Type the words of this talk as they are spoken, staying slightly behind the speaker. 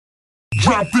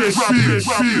Drop that shit.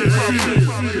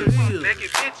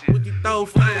 Naked bitches. What you throw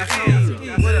for that shit?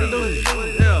 What it do?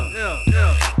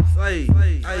 Yeah. Hey.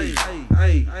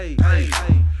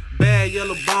 Bad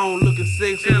yellow bone, looking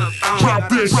sexy in the thong. Drop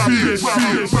that shit.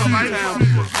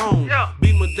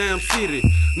 Beat my damn city,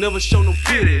 never show no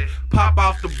pity. Pop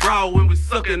off the bra when we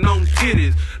sucking on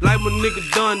titties. Like my nigga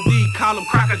Dundee, call him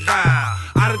crocodile.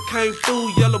 I done came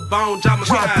through yellow bone, drop my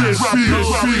style.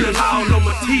 Feel all on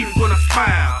my teeth when I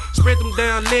smile. Spread them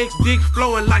down legs, dick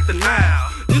flowing like the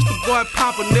Nile. This the boy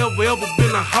Poppa, never ever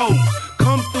been a hoe.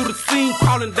 Come through the scene,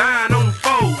 crawling down on them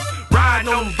foes. Riding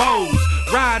on them bows,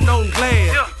 riding on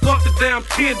glass. Fuck the damn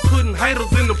kid, putting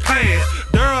haters in the past.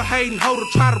 Girl hating hoe to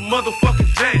try to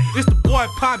motherfucking jack. It's the boy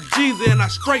Pop Dezzy and I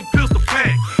straight pistol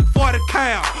pack. 40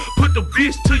 cal, put the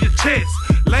bitch to your chest.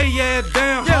 Lay your ass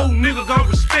down, whole nigga gon'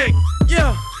 respect.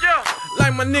 Yeah,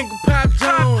 like my nigga Pop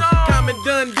Jones. Call me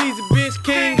Dezzy, bitch,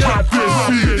 king of the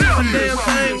home. Do my damn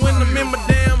thing when I'm in my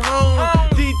damn home.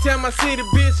 Detail my city,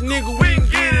 bitch, nigga, we can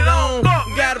get it on.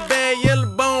 Got a bad yellow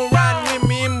bone riding with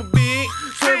me in my big.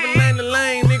 Swerving lane to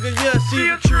lane, nigga, yeah, she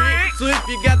a trick. So if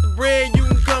you got the bread, you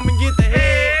can come and get the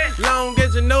head. Long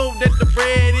as you know that the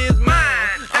bread is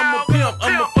mine. I'm a pimp,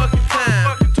 I'm a fucking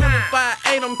time.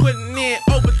 25-8, I'm putting in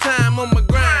overtime on my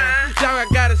grind. Y'all, I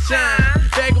gotta shine.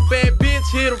 Bag a bad bitch,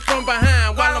 hit her from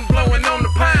behind while I'm blowing on the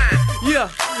pine. Yeah,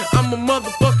 I'm a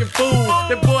motherfucking fool.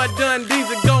 That boy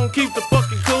Dezzy gon' keep the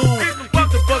fucking cool. Keep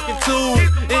the fucking tool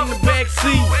in the back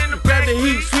seat. Grab the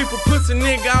heat, sweep a pussy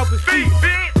nigga off his feet.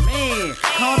 Man,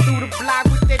 come through the block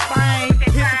with that thing.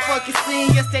 Hit the fucking scene,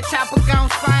 yes, that chopper gon'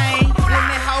 sing. When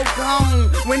that hoe gone,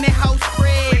 when that hoe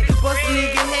spread, bust a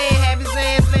nigga head, have his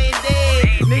ass laying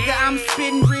dead. Nigga, I'm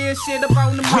spitting real shit up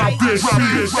on the mic. Don't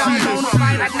on the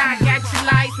fight, I knock out your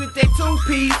lights with that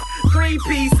 2-piece,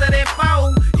 3-piece of that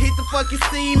 4. Hit the fucking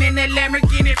scene in that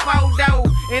Lamborghini photo.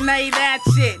 And ain't that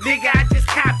shit, nigga, I just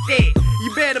copped that. You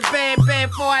better bad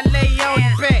before I lay you on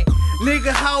your back.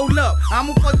 Nigga, hold up, I'm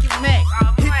a fucking Mac.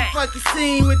 Hit the fucking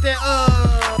scene with that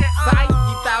sight.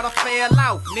 You thought I fell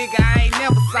off, nigga, I ain't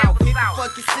never soft. Hit the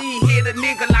fucking scene, hit a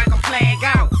nigga like I'm playing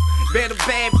golf. Better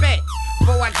bad back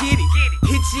before I get it.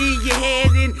 Hit you in your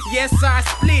head and yes, sir, I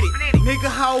split it.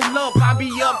 Nigga, hold up, I be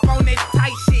up on that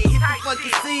tight shit. Hit the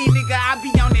fucking scene, nigga, I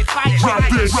be on that fight. Drop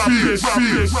that shit.